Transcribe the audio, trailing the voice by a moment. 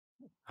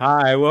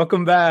Hi,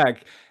 welcome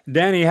back.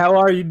 Danny, how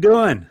are you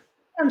doing?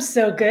 I'm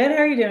so good. How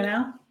are you doing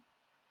now?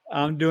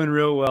 I'm doing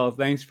real well.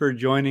 Thanks for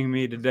joining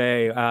me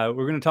today. We're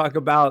going to talk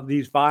about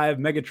these five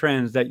mega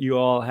trends that you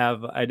all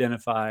have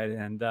identified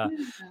and Yeah.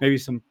 maybe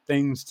some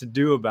things to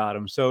do about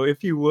them. So,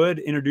 if you would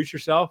introduce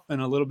yourself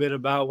and a little bit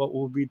about what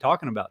we'll be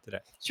talking about today.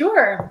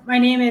 Sure. My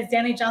name is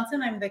Danny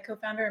Johnson. I'm the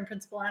co-founder and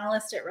principal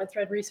analyst at Red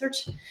Thread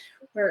Research.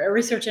 We're a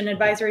research and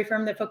advisory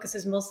firm that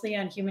focuses mostly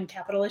on human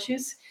capital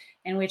issues,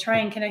 and we try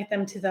and connect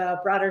them to the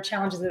broader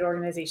challenges that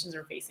organizations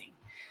are facing.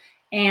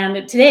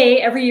 And today,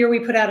 every year we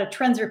put out a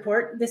trends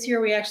report. This year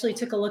we actually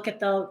took a look at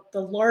the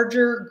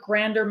larger,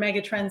 grander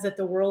mega trends that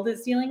the world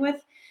is dealing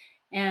with,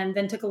 and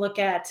then took a look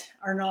at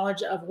our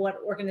knowledge of what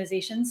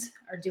organizations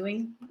are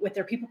doing with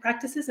their people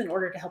practices in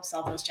order to help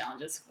solve those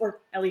challenges, or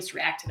at least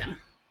react to them.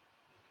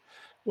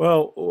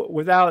 Well,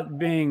 without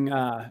being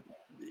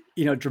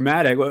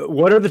dramatic,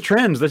 what are the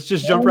trends? Let's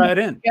just jump Oh right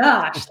in. my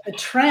gosh, the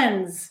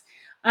trends.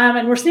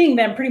 And we're seeing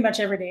them pretty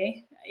much every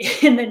day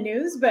in the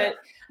news. But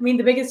I mean,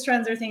 the biggest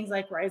trends are things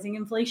like rising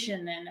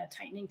inflation and a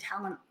tightening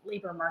talent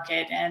labor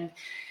market and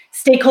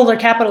stakeholder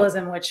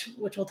capitalism, which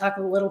we'll talk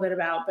a little bit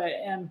about. But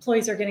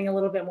employees are getting a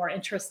little bit more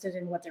interested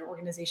in what their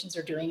organizations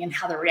are doing and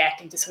how they're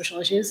reacting to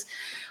social issues.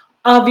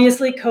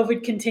 Obviously,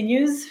 COVID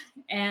continues,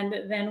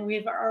 and then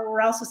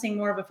we're also seeing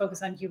more of a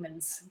focus on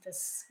humans.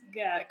 This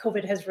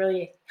COVID has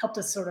really helped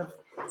us sort of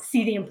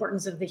see the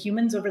importance of the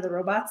humans over the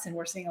robots, and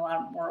we're seeing a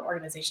lot more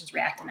organizations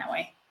react in that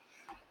way.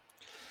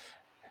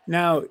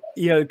 Now,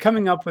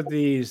 coming up with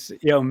these,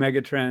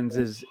 mega trends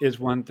is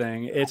one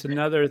thing. It's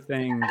another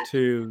thing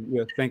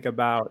to think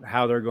about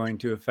how they're going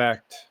to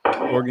affect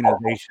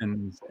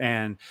organizations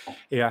and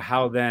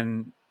how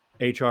then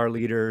HR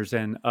leaders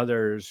and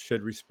others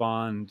should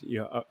respond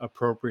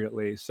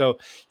appropriately. So,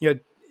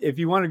 if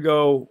you want to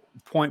go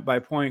point by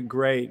point,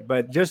 great.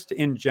 But just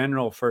in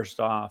general, first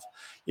off,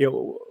 you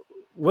know,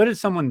 what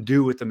does someone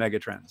do with the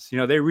megatrends?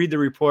 They read the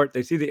report,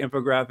 they see the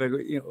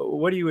infographic.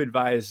 What do you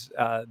advise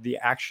the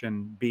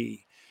action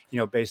be?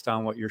 Based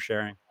on what you're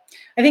sharing.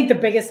 I think the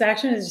biggest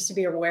action is just to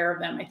be aware of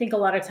them. I think a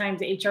lot of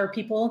times HR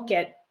people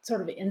get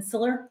sort of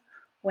insular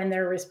when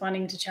they're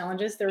responding to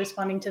challenges. They're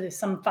responding to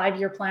some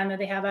 5-year plan that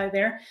they have out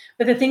there.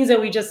 But the things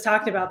that we just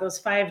talked about, those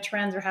 5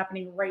 trends are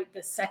happening right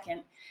this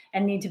second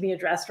and need to be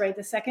addressed right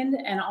this second.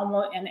 And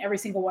every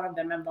single one of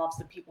them involves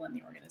the people in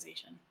the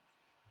organization.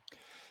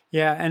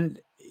 Yeah, and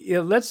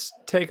let's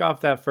take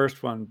off that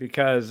first one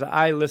because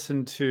I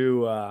listened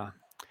to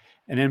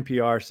an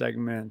NPR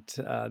segment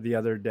the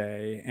other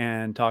day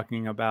and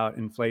talking about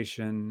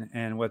inflation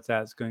and what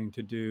that's going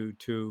to do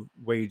to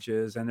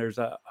wages. And there's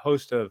a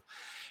host of,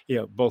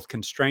 both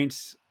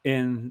constraints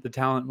in the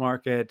talent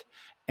market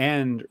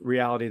and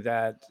reality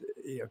that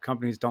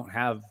companies don't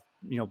have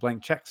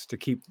blank checks to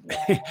keep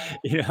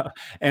you know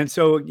and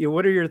so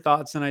what are your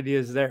thoughts and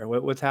ideas there?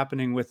 What's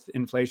happening with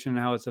inflation and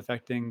how it's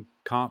affecting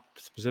comp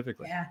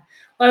specifically? Yeah.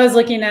 Well, I was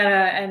looking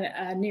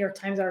at a New York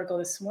Times article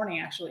this morning,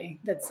 actually,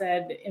 that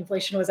said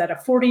inflation was at a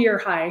 40-year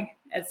high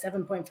at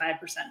 7.5%,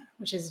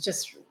 which is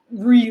just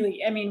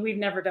really, I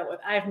mean,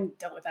 I haven't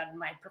dealt with that in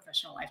my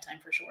professional lifetime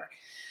for sure.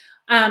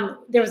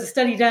 There was a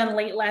study done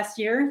late last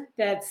year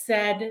that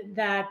said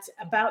that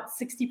about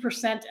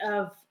 60%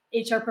 of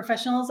HR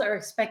professionals are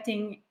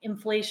expecting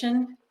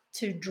inflation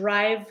to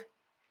drive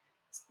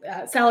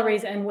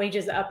salaries and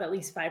wages up at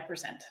least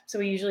 5%. So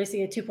we usually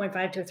see a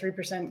 2.5 to a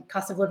 3%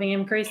 cost of living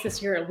increase.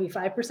 This year it'll be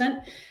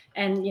 5%.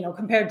 And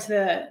compared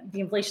to the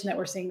inflation that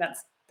we're seeing,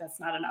 that's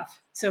not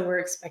enough. So we're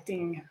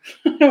expecting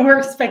we're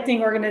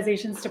expecting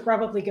organizations to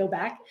probably go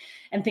back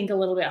and think a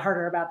little bit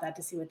harder about that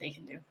to see what they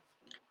can do.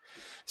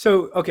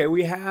 So, okay,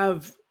 we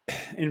have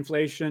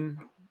inflation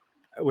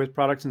with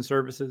products and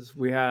services.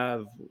 We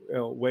have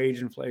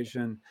wage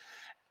inflation.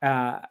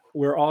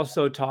 We're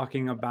also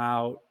talking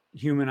about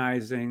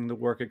humanizing the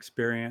work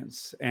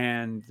experience,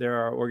 and there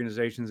are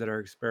organizations that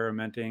are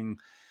experimenting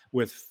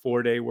with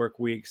 4-day work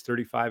weeks,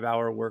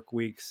 35-hour work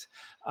weeks.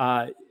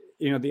 Uh,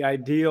 the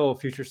ideal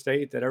future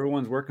state that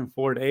everyone's working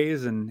 4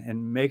 days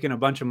and making a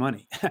bunch of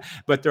money,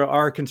 but there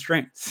are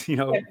constraints,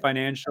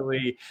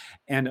 financially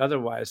and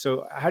otherwise.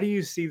 So, how do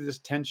you see this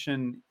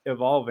tension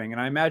evolving?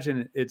 And I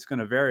imagine it's going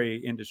to vary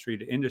industry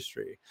to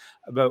industry.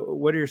 But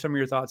what are some of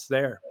your thoughts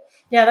there?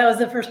 Yeah, that was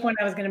the first point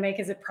I was going to make.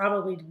 Is it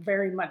probably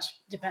very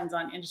much depends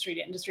on industry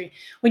to industry.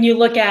 When you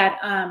look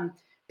at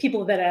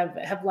people that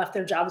have left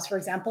their jobs, for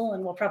example,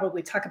 and we'll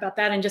probably talk about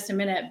that in just a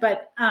minute,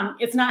 but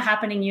it's not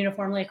happening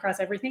uniformly across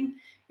everything.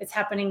 It's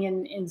happening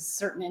in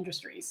certain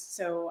industries.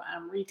 So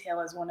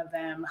retail is one of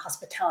them.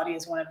 Hospitality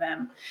is one of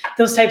them.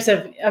 Those types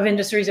of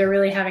industries are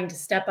really having to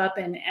step up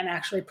and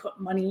actually put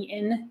money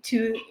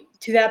into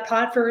that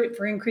pot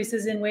for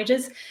increases in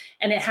wages,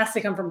 and it has to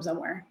come from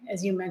somewhere.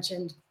 As you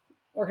mentioned,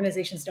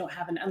 organizations don't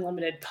have an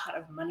unlimited pot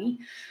of money.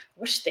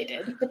 Wish they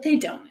did, but they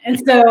don't. And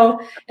so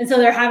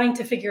they're having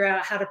to figure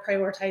out how to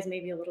prioritize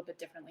maybe a little bit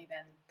differently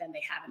than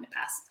they have in the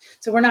past.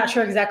 So we're not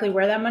sure exactly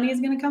where that money is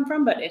going to come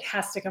from, but it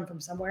has to come from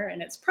somewhere,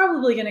 and it's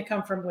probably going to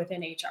come from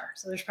within HR.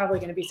 So there's probably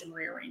going to be some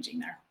rearranging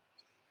there.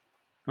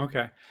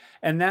 Okay.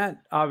 And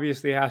that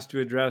obviously has to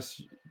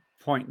address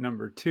point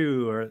number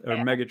two or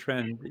Yeah. mega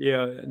trend,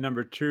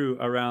 number two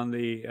around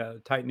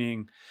the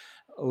tightening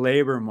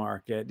labor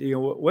market.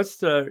 What's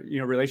the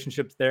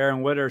relationships there,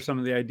 and what are some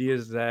of the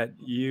ideas that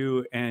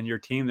you and your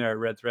team there at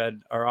Red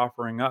Thread are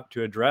offering up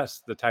to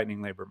address the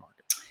tightening labor market?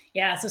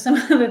 Yeah, so some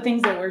of the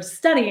things that we're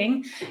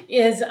studying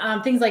is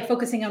things like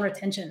focusing on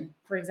retention,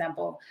 for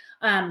example.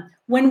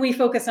 When we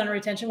focus on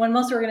retention, when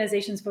most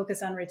organizations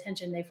focus on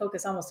retention, they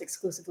focus almost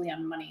exclusively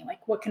on money.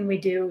 Like, what can we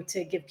do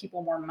to give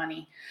people more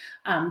money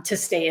to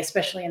stay,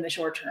 especially in the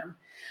short term?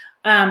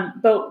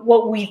 But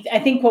I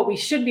think what we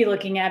should be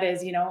looking at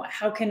is,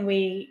 how can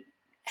we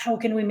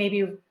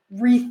maybe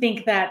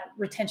rethink that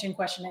retention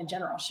question in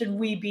general? Should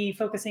we be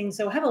focusing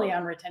so heavily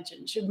on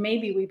retention? Should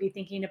maybe we be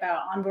thinking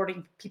about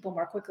onboarding people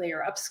more quickly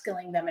or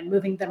upskilling them and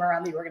moving them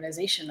around the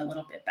organization a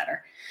little bit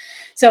better?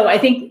 So I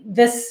think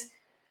this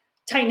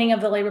tightening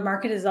of the labor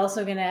market is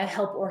also going to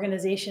help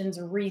organizations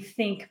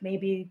rethink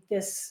maybe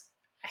this.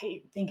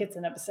 I think it's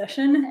an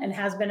obsession and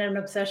has been an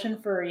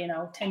obsession for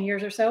 10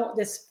 years or so.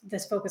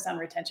 This focus on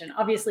retention.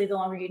 Obviously, the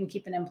longer you can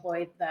keep an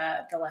employee,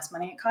 the less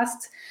money it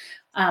costs.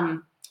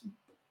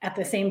 At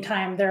the same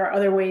time, there are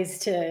other ways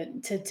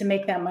to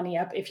make that money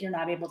up if you're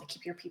not able to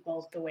keep your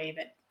people the way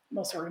that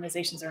most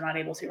organizations are not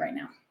able to right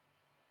now.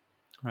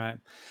 Right.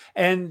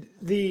 And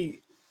the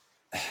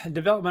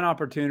development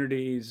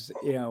opportunities,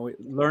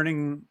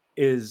 learning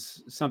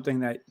is something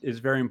that is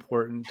very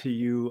important to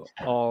you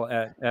all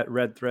at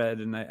Red Thread,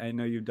 and I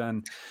know you've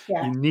done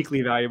Yeah.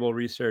 uniquely valuable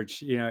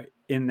research,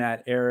 in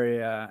that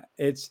area.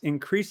 It's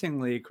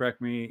increasingly,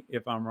 correct me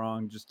if I'm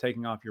wrong, just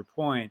taking off your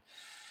point,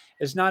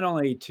 it's not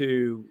only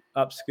to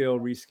upskill,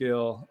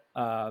 reskill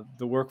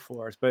the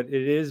workforce, but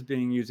it is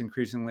being used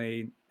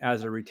increasingly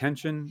as a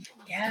retention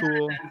Yeah.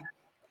 tool,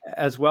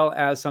 as well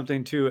as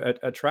something to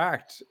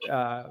attract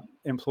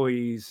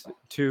employees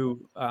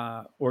to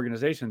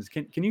organizations.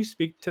 Can you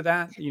speak to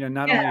that?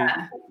 Not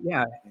Yeah. only,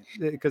 yeah,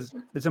 because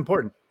it's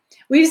important.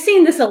 We've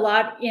seen this a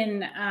lot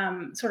in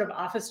sort of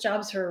office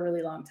jobs for a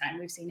really long time.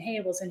 We've seen, hey,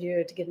 we'll send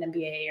you to get an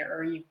MBA,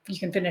 or you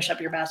can finish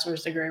up your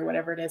bachelor's degree, or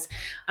whatever it is.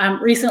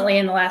 Recently,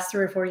 in the last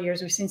 3 or 4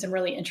 years, we've seen some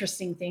really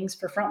interesting things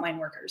for frontline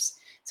workers.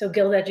 So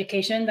Guild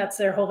Education, that's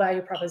their whole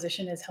value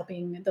proposition, is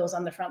helping those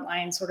on the front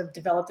line sort of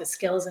develop the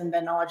skills and the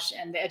knowledge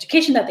and the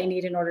education that they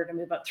need in order to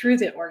move up through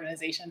the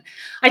organization.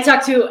 I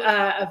talked to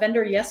a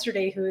vendor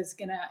yesterday who is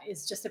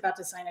just about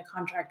to sign a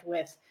contract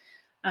with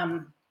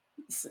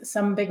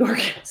some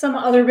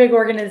other big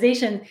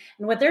organization,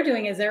 and what they're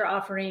doing is they're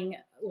offering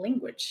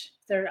language.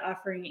 They're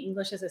offering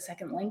English as a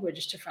second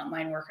language to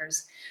frontline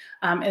workers,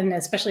 and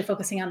especially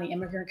focusing on the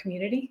immigrant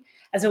community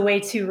as a way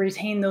to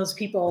retain those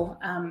people.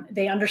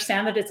 They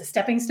understand that it's a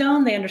stepping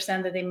stone. They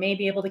understand that they may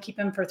be able to keep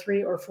them for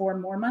 3 or 4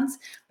 more months,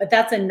 but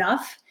that's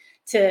enough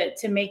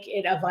to make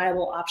it a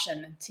viable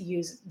option to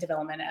use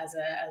development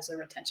as a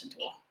retention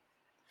tool.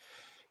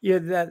 Yeah,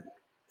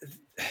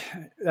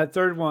 that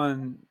third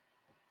one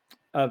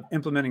of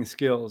implementing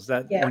skills,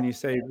 that Yeah. when you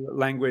say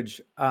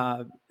language,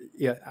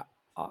 yeah,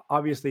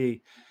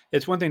 obviously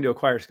it's one thing to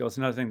acquire skills,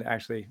 another thing to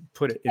actually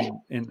put it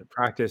into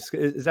practice.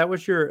 Is that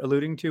what you're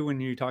alluding to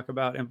when you talk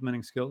about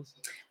implementing skills?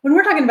 When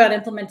we're talking about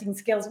implementing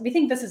skills, we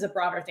think this is a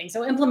broader thing.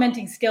 So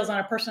implementing skills on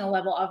a personal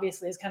level,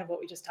 obviously, is kind of what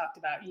we just talked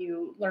about.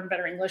 You learn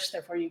better English,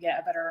 therefore you get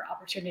a better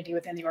opportunity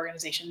within the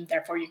organization,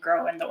 therefore you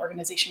grow and the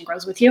organization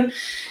grows with you.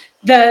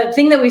 The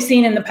thing that we've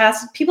seen in the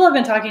past, people have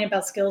been talking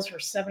about skills for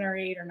 7 or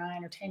 8 or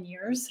 9 or 10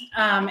 years.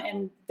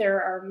 And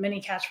there are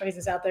many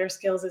catchphrases out there.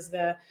 Skills is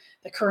the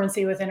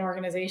currency within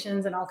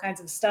organizations and all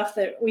kinds of stuff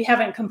that we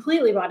haven't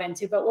completely bought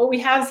into. But what we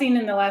have seen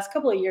in the last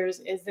couple of years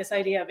is this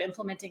idea of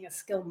implementing a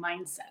skill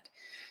mindset.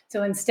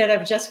 So instead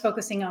of just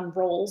focusing on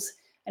roles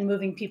and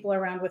moving people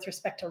around with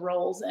respect to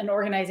roles and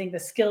organizing the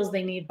skills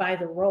they need by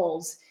the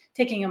roles,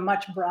 taking a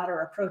much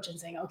broader approach and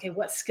saying, okay,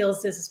 what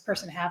skills does this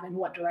person have and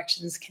what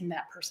directions can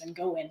that person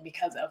go in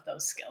because of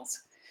those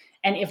skills?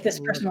 And if this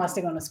person wants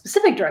to go in a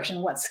specific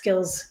direction, what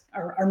skills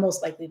are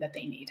most likely that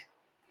they need?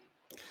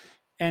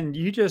 And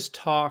you just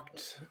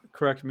talked,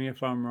 correct me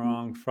if I'm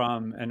wrong,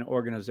 from an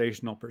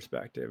organizational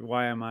perspective.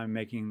 Why am I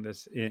making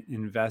this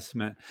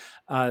investment?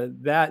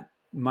 That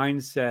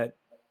mindset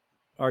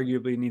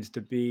arguably needs to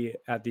be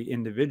at the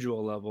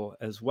individual level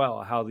as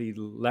well, how they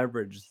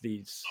leverage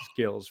these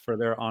skills for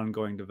their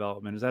ongoing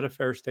development. Is that a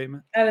fair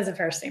statement? That is a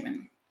fair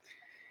statement.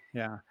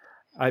 Yeah.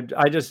 I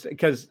just,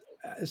 because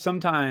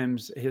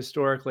sometimes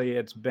historically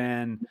it's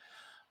been,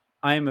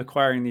 I'm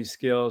acquiring these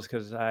skills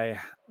because the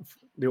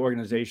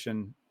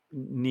organization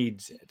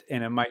needs it,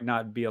 and it might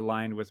not be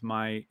aligned with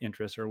my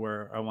interests or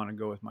where I want to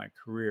go with my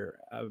career.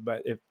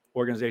 But if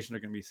organizations are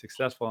going to be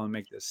successful and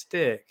make this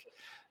stick,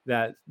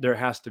 that there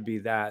has to be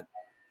that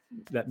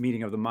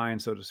meeting of the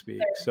mind, so to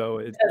speak.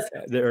 So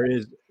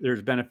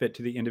there's benefit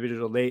to the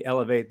individual. They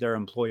elevate their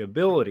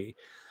employability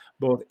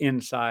both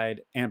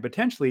inside and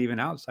potentially even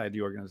outside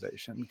the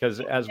organization. Because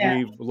as Yeah.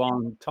 we've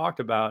long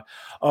talked about,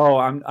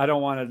 I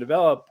don't want to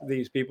develop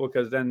these people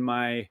because then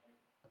my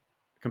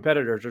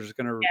competitors are just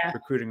going to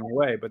recruiting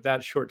away. But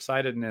that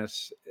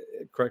short-sightedness,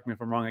 correct me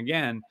if I'm wrong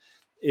again,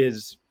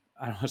 is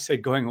I don't want to say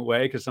going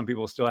away, because some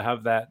people still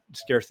have that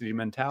scarcity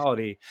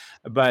mentality,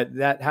 but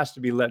that has to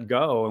be let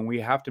go, and we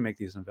have to make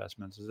these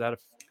investments. Is that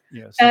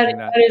something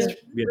that That is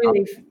should be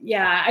really, adopted?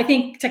 yeah. I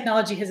think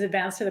technology has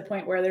advanced to the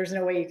point where there's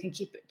no way you can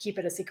keep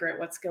it a secret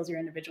what skills your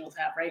individuals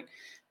have, right?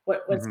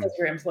 What Mhm. skills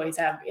your employees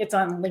have. It's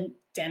on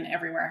LinkedIn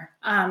everywhere,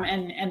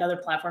 and other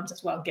platforms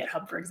as well.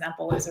 GitHub, for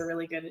example, is a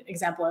really good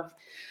example of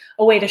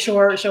a way to show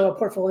a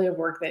portfolio of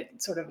work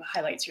that sort of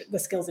highlights the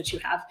skills that you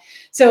have.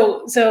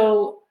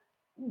 So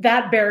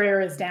that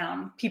barrier is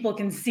down. People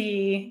can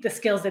see the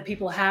skills that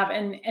people have,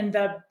 and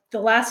the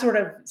last sort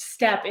of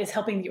step is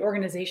helping the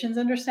organizations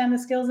understand the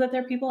skills that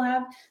their people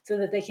have, so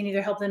that they can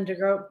either help them to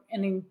grow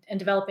and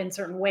develop in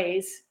certain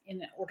ways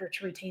in order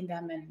to retain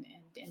them and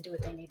do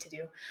what they need to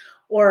do,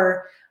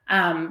 or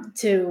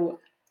to,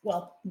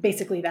 well,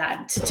 basically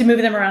that to move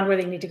them around where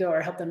they need to go,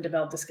 or help them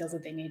develop the skills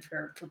that they need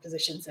for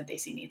positions that they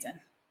see needs in.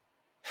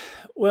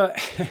 Well,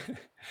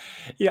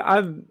 yeah,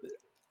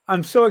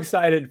 I'm so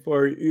excited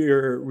for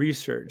your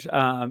research,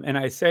 and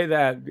I say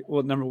that,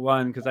 well, number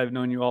one, because I've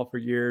known you all for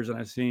years, and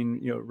I've seen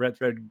Red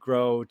Thread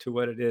grow to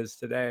what it is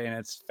today, and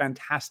it's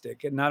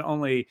fantastic. And not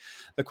only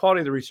the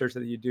quality of the research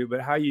that you do,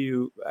 but how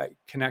you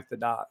connect the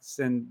dots.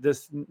 And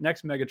this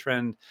next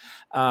megatrend,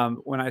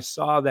 when I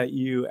saw that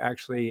you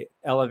actually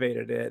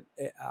elevated it,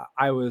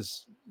 I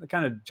was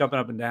kind of jumping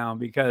up and down,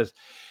 because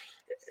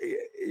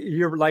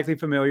you're likely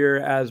familiar,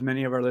 as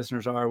many of our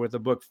listeners are, with the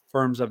book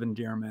Firms of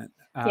Endearment,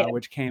 Yeah.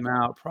 which came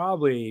out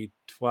probably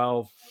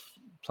 12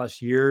 plus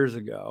years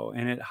ago.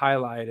 And it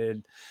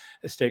highlighted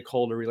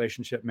stakeholder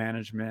relationship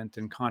management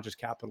and conscious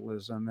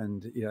capitalism.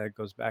 And it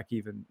goes back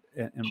even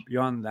and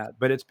beyond that.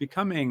 But it's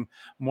becoming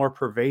more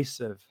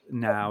pervasive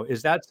now.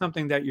 Is that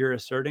something that you're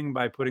asserting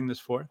by putting this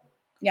forth?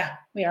 Yeah,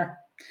 we are.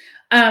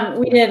 Yeah.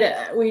 We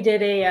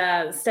did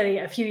a study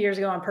a few years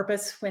ago on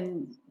purpose,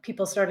 when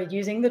people started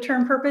using the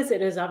term purpose. It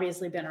has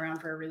obviously been around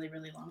for a really,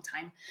 really long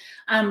time.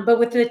 But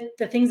with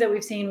the things that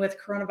we've seen with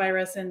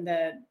coronavirus and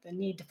the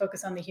need to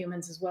focus on the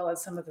humans, as well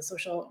as some of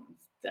the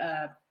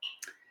uh,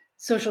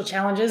 social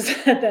challenges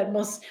that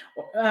most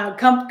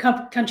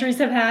countries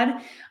have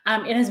had,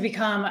 it has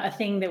become a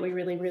thing that we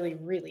really, really,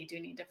 really do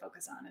need to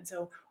focus on. And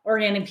so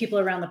orienting people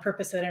around the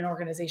purpose that an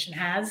organization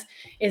has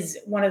is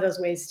one of those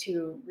ways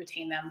to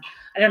retain them.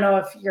 I don't know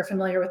if you're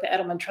familiar with the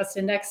Edelman Trust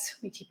Index.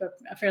 We keep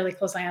a fairly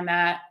close eye on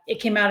that. It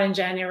came out in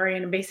January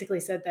and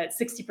basically said that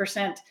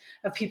 60%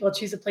 of people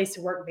choose a place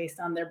to work based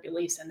on their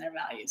beliefs and their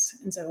values.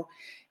 And so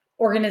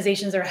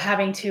organizations are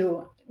having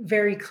to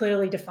very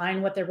clearly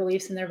define what their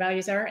beliefs and their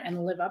values are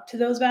and live up to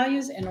those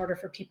values in order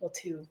for people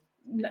to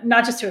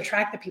not just to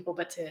attract the people,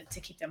 but to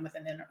keep them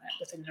within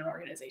an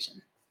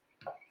organization.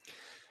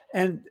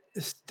 And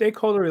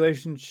stakeholder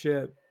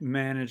relationship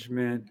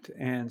management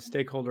and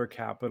stakeholder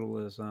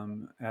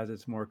capitalism, as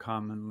it's more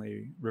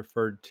commonly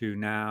referred to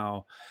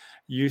now,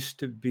 used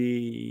to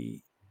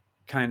be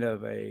kind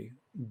of a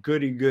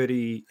goody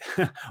goody.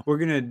 We're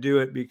going to do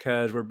it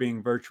because we're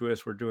being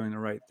virtuous, we're doing the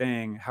right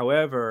thing.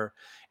 However,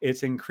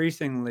 it's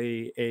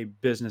increasingly a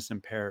business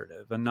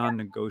imperative, a non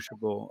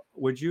negotiable.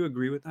 Would you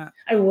agree with that?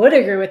 I would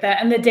agree with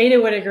that. And the data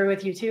would agree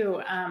with you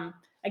too.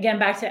 Again,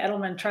 back to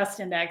Edelman Trust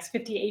Index,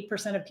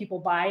 58% of people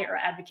buy or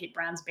advocate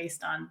brands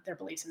based on their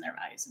beliefs and their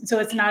values. And so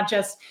it's not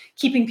just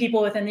keeping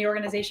people within the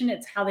organization,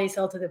 it's how they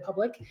sell to the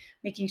public,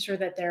 making sure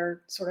that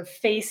their sort of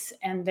face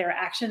and their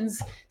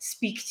actions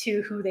speak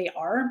to who they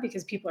are,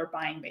 because people are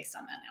buying based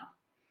on that now.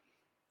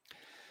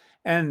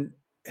 And,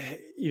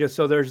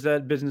 so there's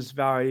that business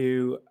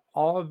value.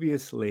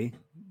 Obviously,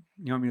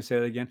 you want me to say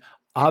that again?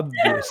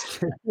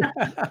 Obviously,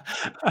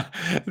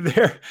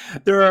 there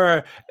there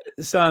are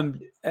some,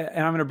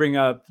 and I'm going to bring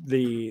up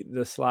the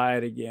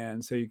slide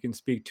again so you can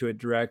speak to it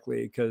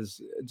directly,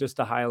 because just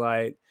to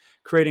highlight,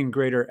 creating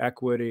greater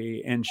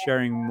equity and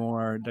sharing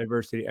more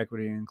diversity,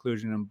 equity,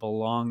 inclusion, and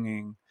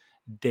belonging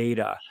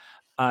data.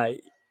 Uh,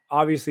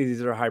 Obviously,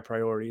 these are high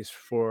priorities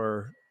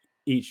for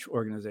each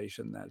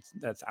organization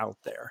that's out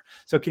there.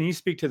 So can you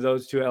speak to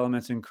those two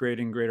elements in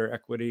creating greater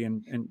equity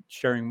and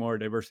sharing more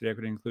diversity,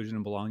 equity, inclusion,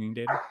 and belonging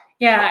data?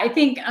 Yeah, I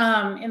think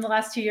in the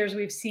last 2 years,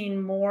 we've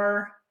seen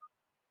more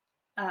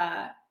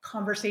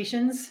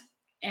conversations,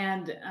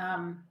 and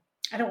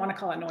I don't want to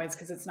call it noise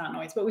because it's not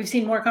noise, but we've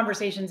seen more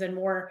conversations and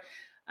more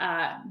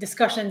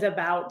discussions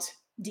about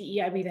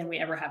DEIB than we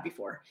ever have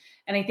before.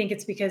 And I think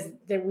it's because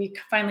we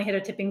finally hit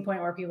a tipping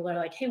point where people are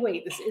like, hey,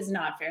 wait, this is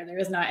not fair. There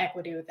is not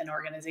equity within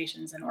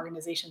organizations, and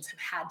organizations have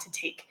had to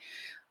take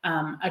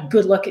a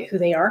good look at who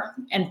they are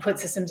and put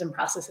systems and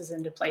processes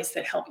into place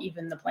that help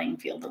even the playing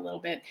field a little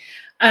bit.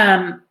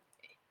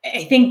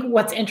 I think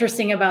what's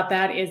interesting about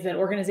that is that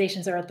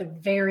organizations are at the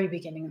very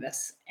beginning of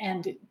this,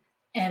 and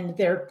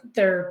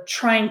they're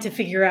trying to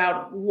figure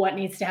out what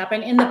needs to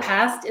happen. In the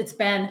past, it's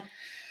been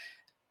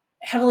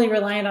heavily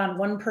reliant on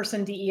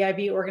one-person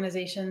DEIB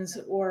organizations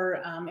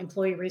or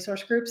employee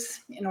resource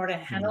groups in order to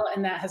handle,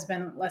 and that has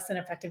been less than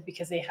effective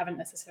because they haven't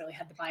necessarily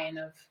had the buy-in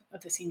of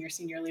the senior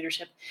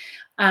leadership.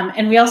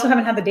 And we also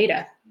haven't had the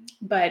data.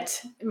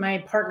 But my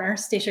partner,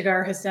 Stacia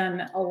Gar, has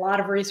done a lot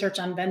of research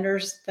on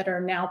vendors that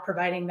are now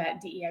providing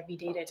that DEIB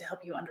data to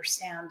help you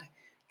understand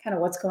kind of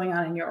what's going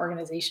on in your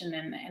organization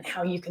and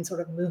how you can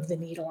sort of move the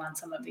needle on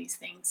some of these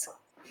things.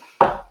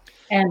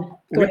 And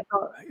go ahead.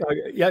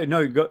 Yeah,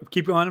 no,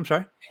 keep going. I'm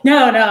sorry. No,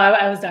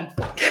 I was done.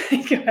 Go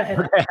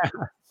ahead.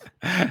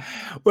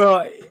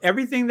 Well,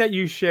 everything that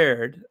you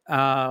shared,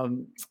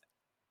 the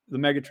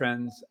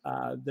megatrends,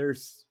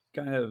 there's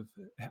kind of,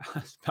 I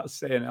was about to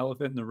say an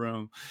elephant in the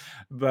room,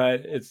 but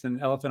it's an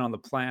elephant on the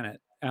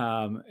planet.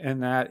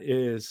 And that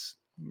is,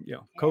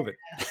 COVID.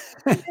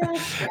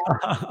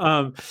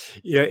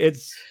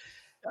 It's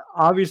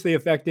obviously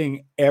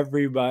affecting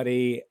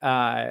everybody,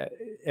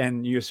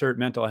 and you assert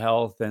mental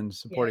health and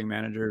supporting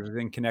managers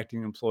and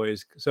connecting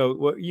employees. So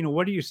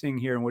what are you seeing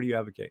here and what do you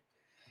advocate?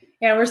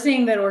 Yeah, we're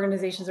seeing that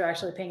organizations are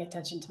actually paying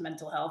attention to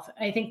mental health.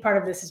 I think part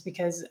of this is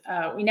because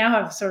we now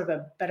have sort of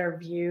a better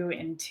view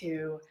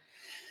into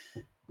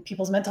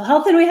people's mental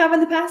health than we have in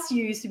the past.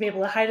 You used to be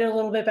able to hide it a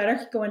little bit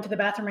better, go into the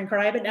bathroom and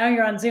cry, but now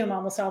you're on Zoom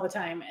almost all the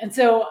time. And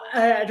so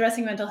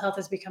addressing mental health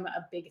has become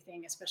a big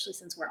thing, especially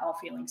since we're all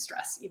feeling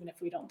stress. Even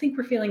if we don't think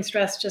we're feeling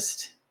stress,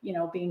 just,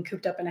 being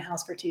cooped up in a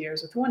house for 2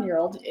 years with a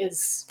 1-year-old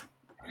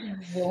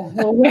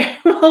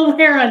will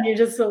wear on you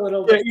just a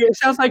little bit. It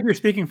sounds like you're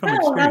speaking from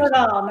experience. Not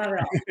at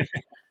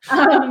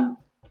all.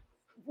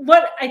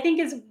 What I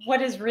think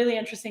what is really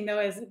interesting, though,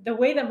 is the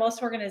way that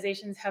most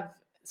organizations have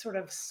sort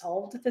of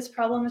solved this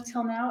problem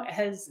until now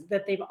has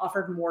that they've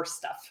offered more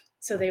stuff.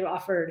 So they've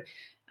offered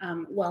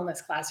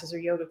wellness classes or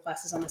yoga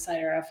classes on the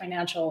side, or a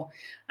financial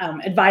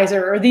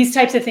advisor, or these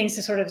types of things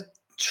to sort of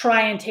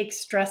try and take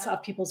stress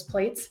off people's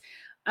plates.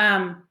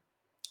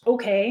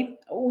 Okay,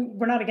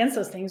 we're not against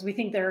those things. We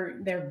think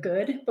they're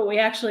good, but we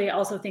actually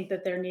also think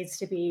that there needs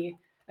to be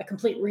a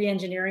complete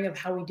re-engineering of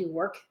how we do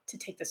work to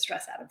take the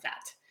stress out of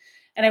that.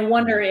 And I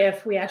wonder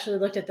if we actually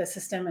looked at the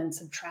system and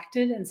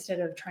subtracted instead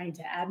of trying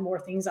to add more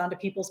things onto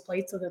people's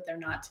plates so that they're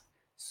not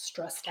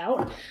stressed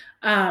out,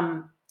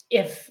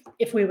 if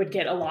we would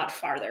get a lot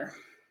farther.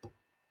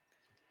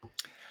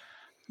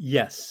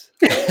 Yes.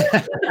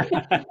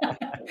 If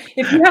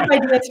you have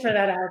ideas for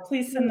that, Al,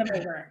 please send them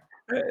over.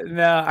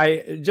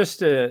 No, just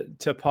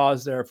to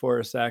pause there for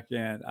a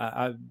second.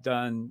 I've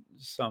done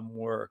some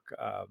work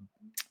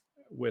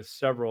with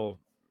several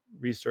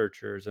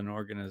researchers and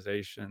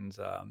organizations,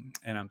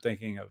 and I'm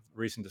thinking of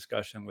recent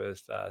discussion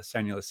with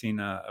Sanya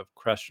Lucina of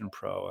Question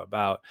Pro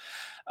about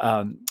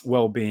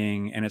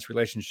well-being and its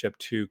relationship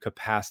to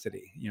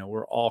capacity.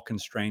 We're all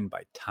constrained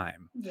by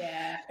time.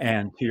 Yeah.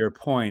 And to your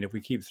point, if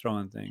we keep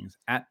throwing things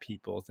at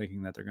people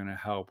thinking that they're going to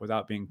help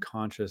without being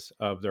conscious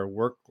of their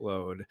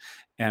workload,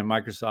 and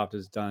Microsoft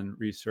has done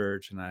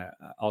research, and I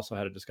also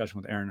had a discussion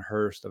with Aaron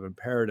Hurst of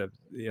Imperative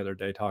the other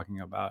day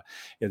talking about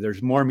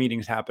there's more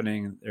meetings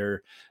happening,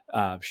 they're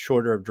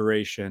shorter of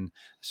duration,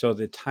 so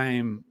the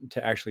time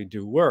to actually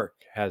do work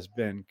has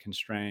been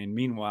constrained.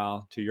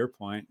 Meanwhile, to your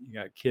point, you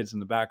got kids in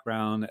the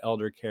background,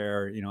 elder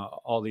care,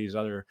 all these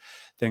other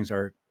things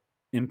are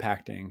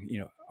impacting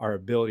our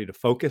ability to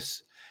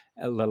focus,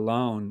 let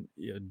alone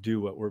do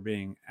what we're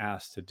being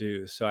asked to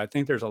do. So I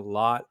think there's a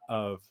lot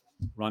of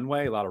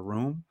runway, a lot of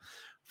room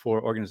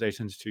for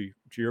organizations to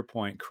your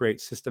point,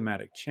 create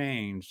systematic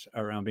change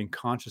around being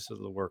conscious of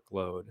the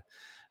workload,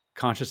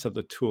 conscious of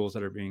the tools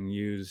that are being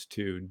used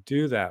to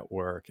do that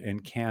work,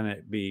 and can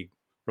it be,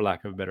 for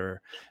lack of a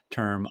better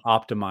term,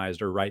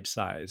 optimized or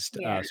right-sized,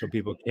 so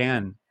people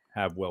can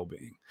have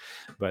well-being.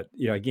 But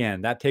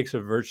again, that takes a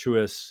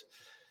virtuous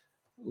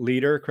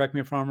leader, correct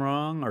me if I'm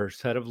wrong, or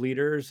set of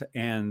leaders,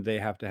 and they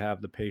have to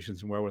have the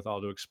patience and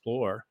wherewithal to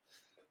explore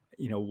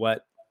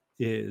what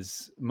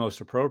is most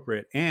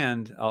appropriate.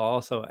 And I'll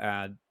also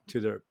add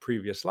to the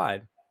previous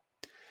slide,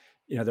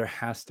 there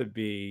has to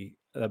be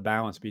a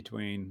balance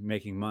between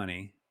making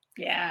money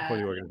for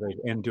the organization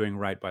and doing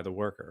right by the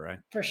worker, right?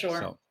 For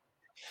sure.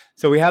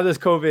 So we have this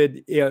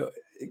COVID.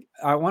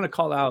 I want to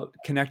call out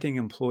connecting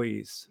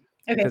employees.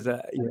 Okay. Because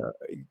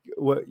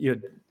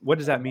what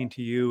does that mean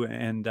to you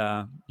and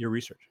your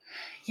research?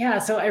 Yeah,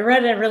 so I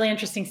read a really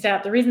interesting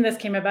stat. The reason this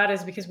came about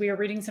is because we were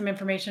reading some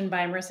information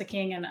by Marissa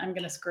King, and I'm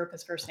going to screw up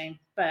his first name,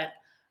 but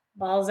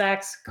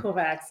Balzacs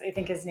Kovacs, I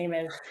think his name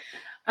is.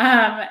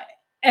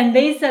 And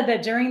they said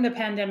that during the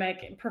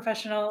pandemic,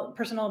 personal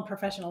and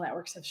professional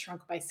networks have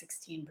shrunk by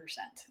 16%.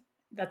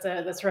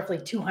 That's roughly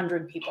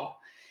 200 people.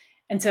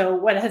 And so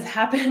what has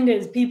happened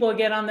is people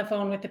get on the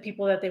phone with the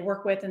people that they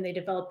work with, and they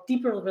develop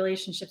deeper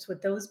relationships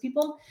with those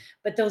people.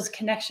 But those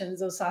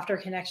connections, those softer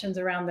connections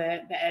around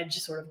the edge,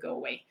 sort of go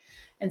away.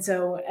 And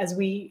so as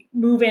we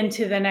move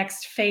into the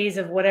next phase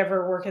of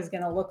whatever work is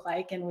going to look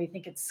like, and we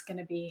think it's going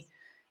to be,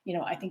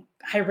 I think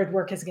hybrid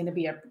work is going to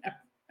be a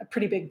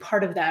pretty big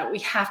part of that. We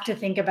have to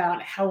think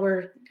about how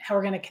we're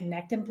going to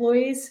connect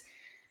employees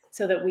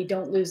so that we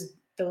don't lose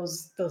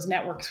those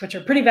networks, which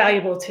are pretty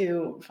valuable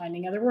to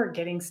finding other work,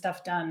 getting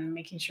stuff done,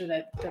 making sure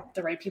that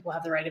the right people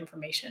have the right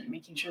information,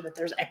 making sure that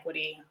there's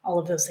equity. All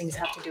of those things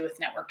have to do with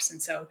networks.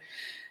 And so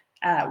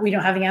we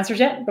don't have the answers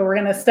yet, but we're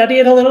going to study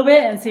it a little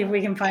bit and see if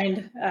we can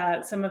find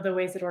some of the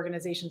ways that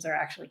organizations are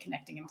actually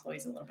connecting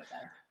employees a little bit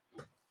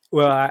better.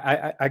 Well,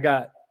 I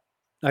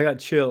got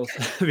chills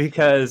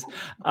because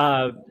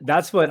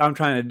that's what I'm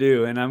trying to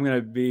do, and I'm going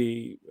to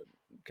be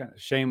kind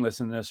of shameless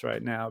in this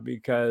right now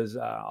because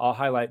I'll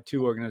highlight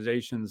two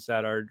organizations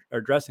that are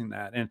addressing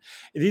that, and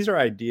these are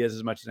ideas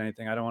as much as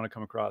anything. I don't want to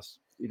come across,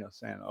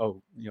 saying,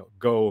 "Oh,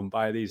 go and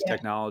buy these Yeah.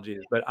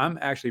 technologies," but I'm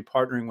actually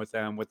partnering with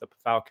them, with the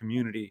PFAL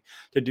community,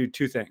 to do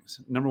two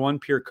things. Number one,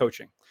 peer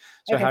coaching.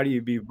 So Okay. how do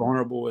you be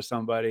vulnerable with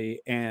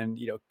somebody and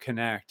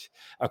connect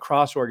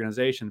across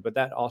organizations? But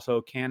that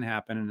also can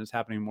happen, and is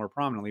happening more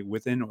prominently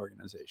within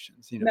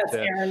organizations. That's To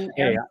Aaron.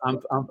 hey,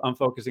 Aaron. I'm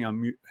focusing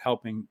on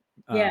helping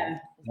Yeah.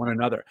 one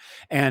another,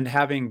 and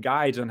having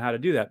guides on how to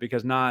do that,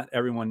 because not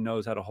everyone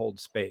knows how to hold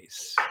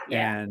space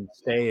Yeah. and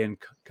stay in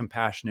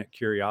compassionate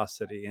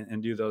curiosity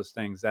and do those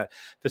things that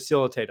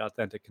facilitate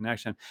authentic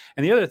connection.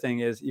 And the other thing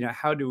is,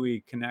 how do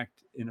we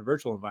connect in a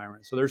virtual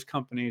environment? So there's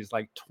companies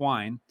like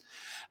Twine,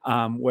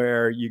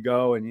 where you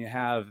go and you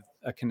have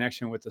a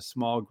connection with a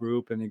small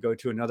group, and you go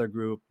to another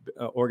group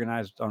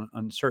organized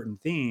on certain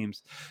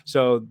themes.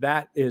 So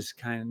that is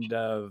kind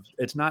of,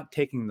 it's not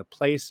taking the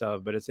place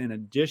of, but it's in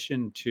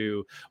addition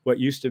to what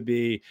used to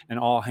be an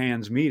all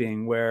hands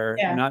meeting, where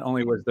Yeah. not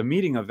only was the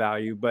meeting of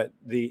value, but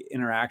the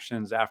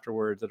interactions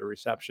afterwards at a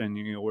reception,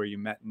 where you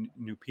met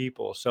new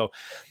people. So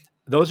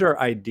those are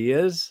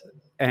ideas,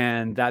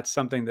 and that's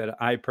something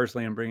that I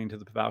personally am bringing to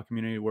the PFAL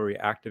community, where we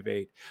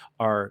activate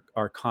our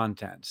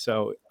content.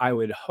 So I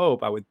would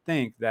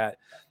think that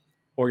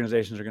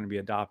organizations are going to be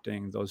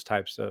adopting those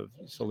types of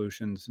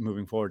solutions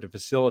moving forward to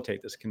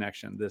facilitate this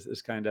connection,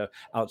 this kind of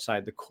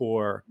outside the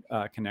core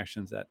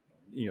connections that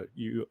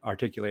you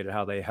articulated,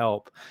 how they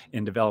help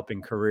in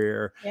developing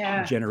career,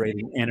 Yeah.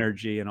 generating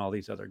energy, and all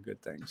these other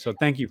good things. So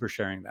thank you for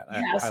sharing that. Yeah,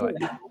 I highlight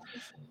absolutely. that.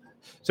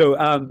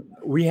 So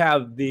we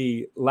have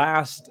the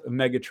last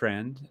mega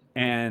trend,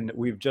 and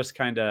we've just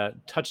kind of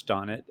touched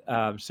on it.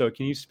 So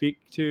can you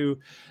speak to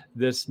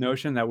this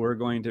notion that we're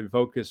going to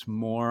focus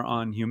more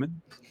on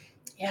human?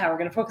 Yeah, we're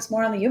going to focus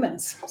more on the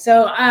humans.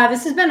 So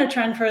this has been a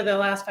trend for the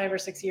last 5 or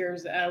 6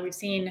 years. We've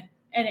seen,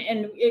 and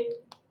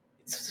it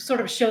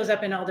sort of shows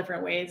up in all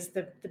different ways.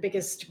 The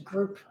biggest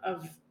group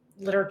of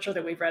literature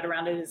that we've read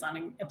around it is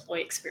on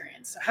employee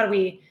experience. So how do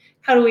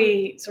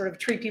we sort of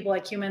treat people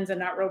like humans and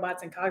not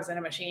robots and cogs in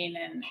a machine,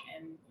 and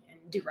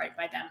do right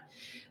by them?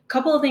 A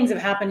couple of things have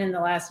happened in the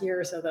last year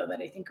or so, though,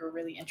 that I think are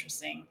really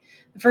interesting.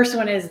 The first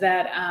one is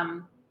that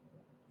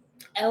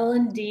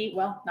L&D,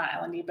 well, not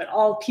L&D, but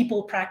all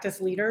people practice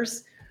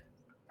leaders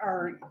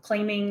are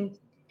claiming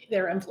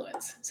their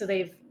influence. So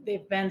they've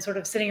been sort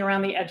of sitting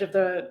around the edge of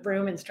the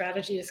room in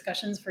strategy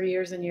discussions for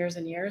years and years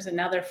and years, and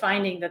now they're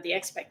finding that the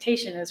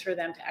expectation is for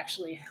them to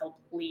actually help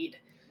lead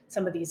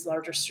some of these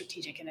larger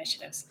strategic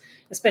initiatives,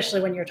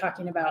 especially when you're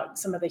talking about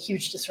some of the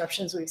huge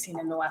disruptions we've seen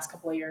in the last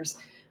couple of years.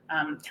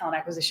 Talent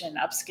acquisition,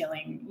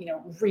 upskilling,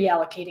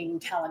 reallocating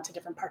talent to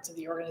different parts of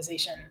the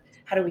organization.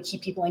 How do we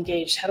keep people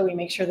engaged? How do we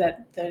make sure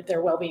that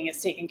their well-being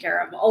is taken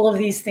care of? All of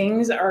these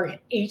things are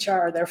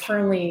HR. They're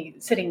firmly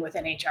sitting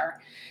within HR.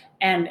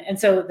 And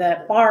so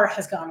the bar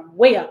has gone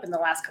way up in the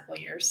last couple of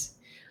years.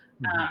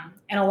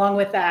 And along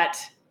with that,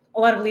 a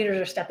lot of leaders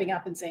are stepping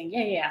up and saying,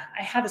 yeah,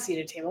 I have a seat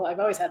at the table. I've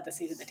always had the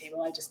seat at the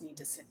table. I just need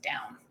to sit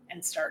down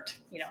and start,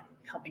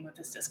 helping with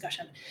this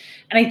discussion.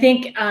 And I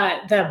think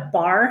that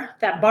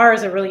bar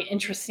is a really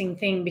interesting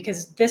thing,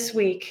 because this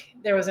week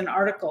there was an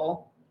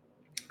article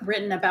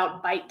written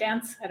about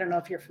ByteDance. I don't know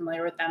if you're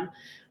familiar with them,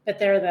 but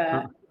they're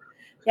the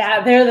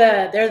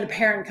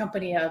parent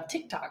company of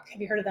TikTok. Have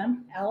you heard of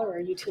them, Al, or are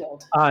you too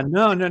old?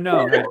 No. Is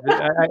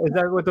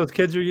that what those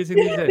kids are using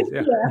these days?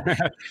 Yeah.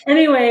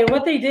 Anyway,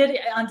 what they did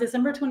on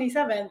December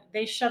 27th,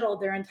 they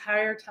shuttled their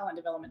entire talent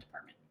development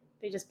department.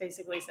 They just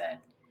basically said,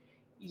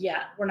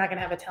 yeah, we're not going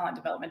to have a talent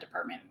development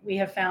department. We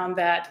have found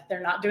that they're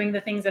not doing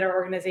the things that our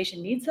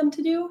organization needs them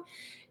to do.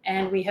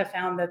 And we have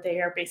found that they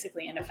are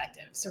basically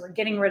ineffective. So we're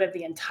getting rid of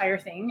the entire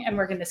thing, and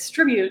we're going to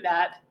distribute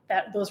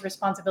those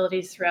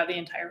responsibilities throughout the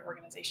entire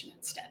organization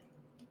instead.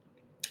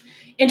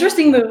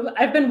 Interesting move.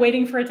 I've been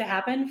waiting for it to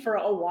happen for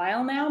a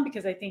while now,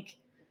 because I think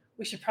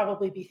we should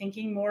probably be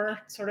thinking more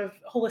sort of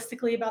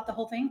holistically about the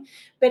whole thing.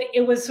 But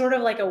it was sort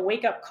of like a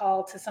wake-up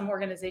call to some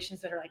organizations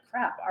that are like,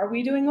 crap, are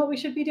we doing what we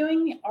should be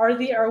doing?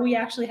 Are we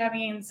actually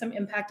having some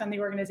impact on the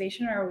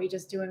organization, or are we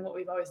just doing what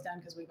we've always done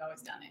because we've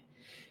always done it?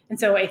 And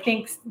so I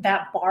think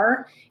that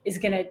bar is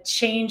going to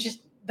change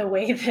the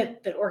way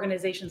that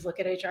organizations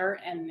look at HR,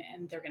 and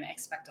they're going to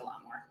expect a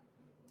lot more.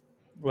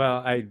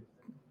 Well, I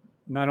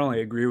not only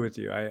agree with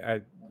you,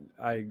 I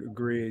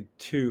agree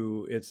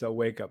too. It's a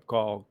wake-up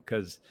call,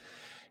 because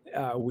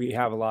we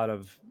have a lot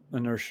of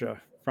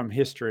inertia from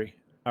history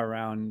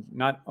around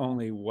not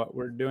only what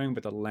we're doing,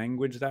 but the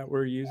language that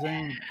we're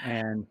using.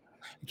 And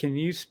Can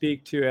you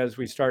speak to, as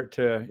we start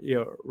to,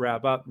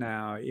 wrap up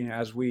now,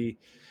 as we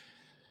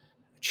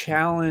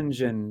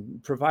challenge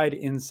and provide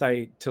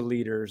insight to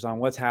leaders on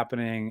what's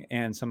happening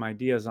and some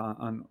ideas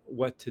on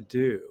what to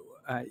do,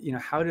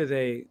 how do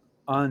they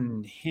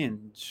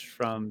unhinge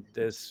from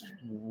this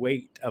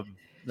weight of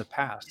the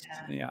past?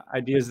 Yeah,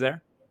 ideas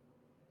there?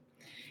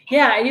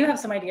 Yeah, I do have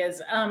some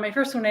ideas. My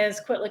first one is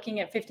quit looking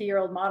at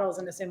 50-year-old models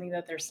and assuming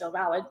that they're still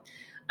valid.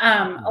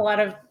 Mm. A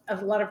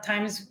lot of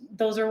times,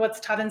 those are what's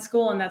taught in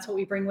school, and that's what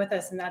we bring with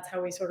us, and that's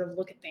how we sort of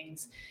look at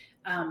things.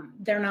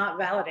 They're not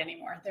valid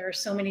anymore. There are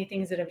so many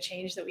things that have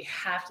changed that we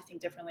have to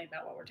think differently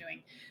about what we're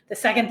doing. The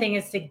second thing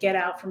is to get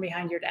out from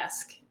behind your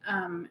desk.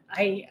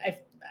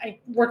 I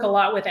work a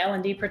lot with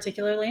L&D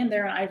particularly, and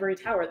they're an ivory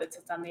tower that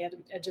sits on the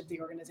edge of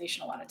the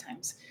organization a lot of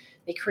times.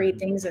 They create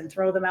things and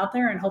throw them out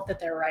there and hope that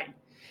they're right.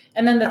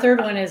 And then the third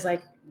one is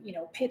like,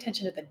 pay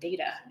attention to the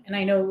data. And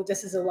I know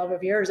this is a love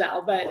of yours,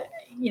 Al, but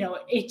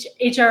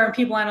HR and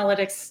people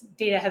analytics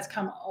data has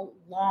come a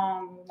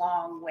long,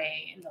 long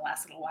way in the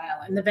last little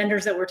while. And the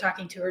vendors that we're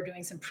talking to are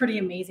doing some pretty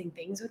amazing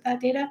things with that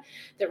data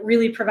that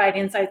really provide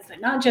insights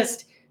that not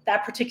just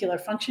that particular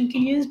function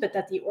can use, but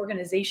that the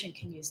organization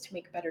can use to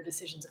make better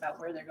decisions about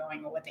where they're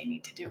going or what they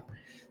need to do.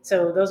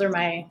 So those are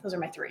my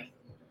three.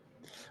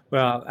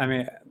 Well, I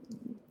mean,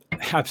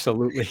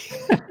 absolutely.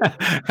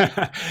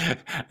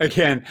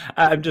 Again,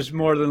 I'm just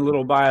more than a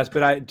little biased,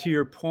 but to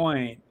your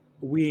point,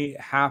 we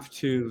have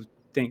to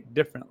think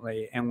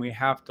differently, and we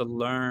have to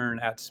learn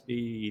at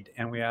speed,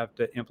 and we have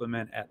to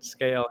implement at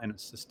scale in a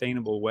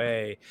sustainable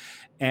way.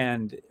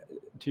 And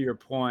to your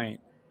point,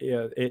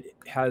 it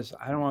has,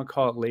 I don't want to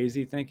call it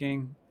lazy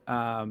thinking,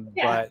 Yeah.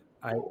 but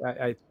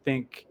I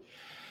think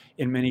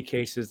in many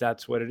cases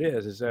that's what it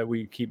is that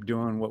we keep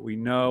doing what we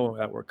know,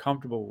 that we're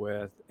comfortable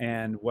with,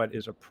 and what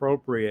is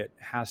appropriate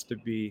has to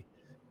be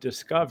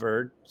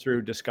discovered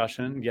through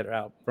discussion, get it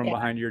out from Yeah.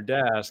 behind your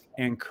desk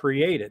and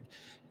created.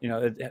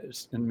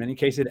 In many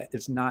cases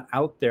it's not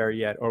out there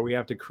yet, or we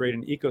have to create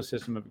an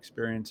ecosystem of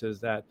experiences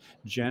that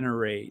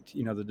generate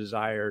the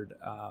desired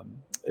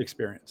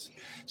experience.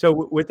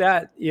 So with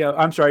that,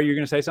 I'm sorry, you're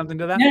going to say something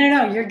to that?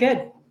 No, you're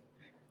good.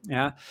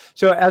 Yeah.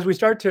 So as we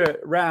start to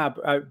wrap,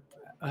 I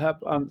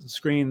have on the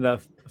screen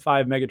the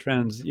 5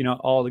 megatrends,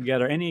 all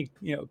together. Any,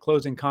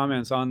 closing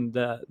comments on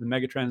the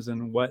megatrends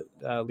and what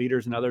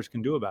leaders and others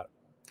can do about it?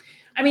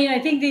 I mean, I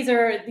think these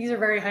are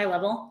very high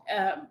level.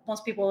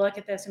 Most people look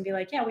at this and be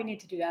like, "Yeah, we need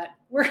to do that."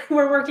 We're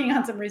working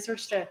on some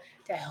research to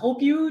help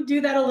you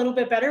do that a little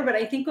bit better. But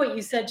I think what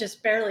you said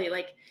just barely,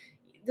 like,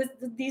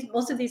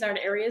 most of these aren't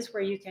areas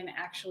where you can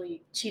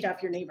actually cheat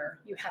off your neighbor.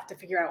 You have to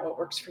figure out what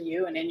works for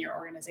you and in your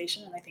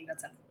organization. And I think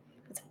that's a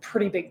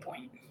pretty big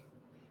point.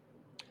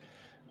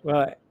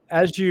 Well,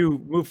 as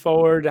you move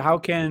forward, how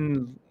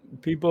can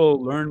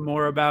people learn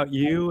more about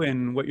you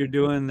and what you're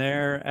doing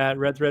there at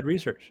Red Thread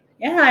Research?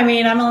 Yeah, I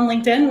mean, I'm on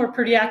LinkedIn. We're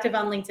pretty active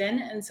on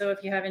LinkedIn, and so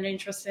if you have an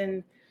interest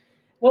in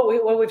what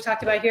we've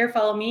talked about here,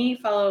 follow me,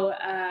 follow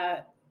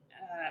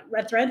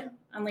Red Thread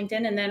on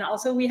LinkedIn, and then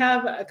also we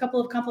have a couple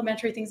of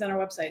complimentary things on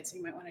our website, so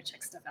you might want to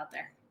check stuff out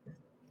there.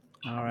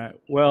 All right.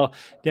 Well,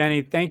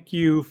 Danny, thank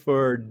you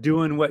for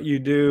doing what you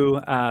do.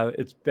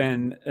 It's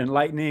been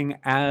enlightening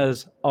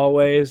as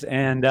always,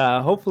 and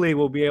hopefully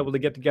we'll be able to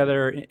get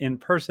together in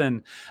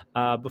person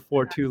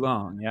before too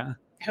long. Yeah.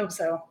 I hope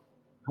so.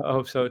 I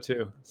hope so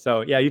too. So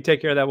yeah, you take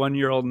care of that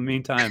 1-year-old in the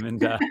meantime, and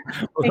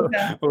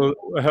Thanks, Al.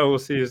 we'll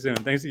see you soon.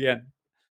 Thanks again.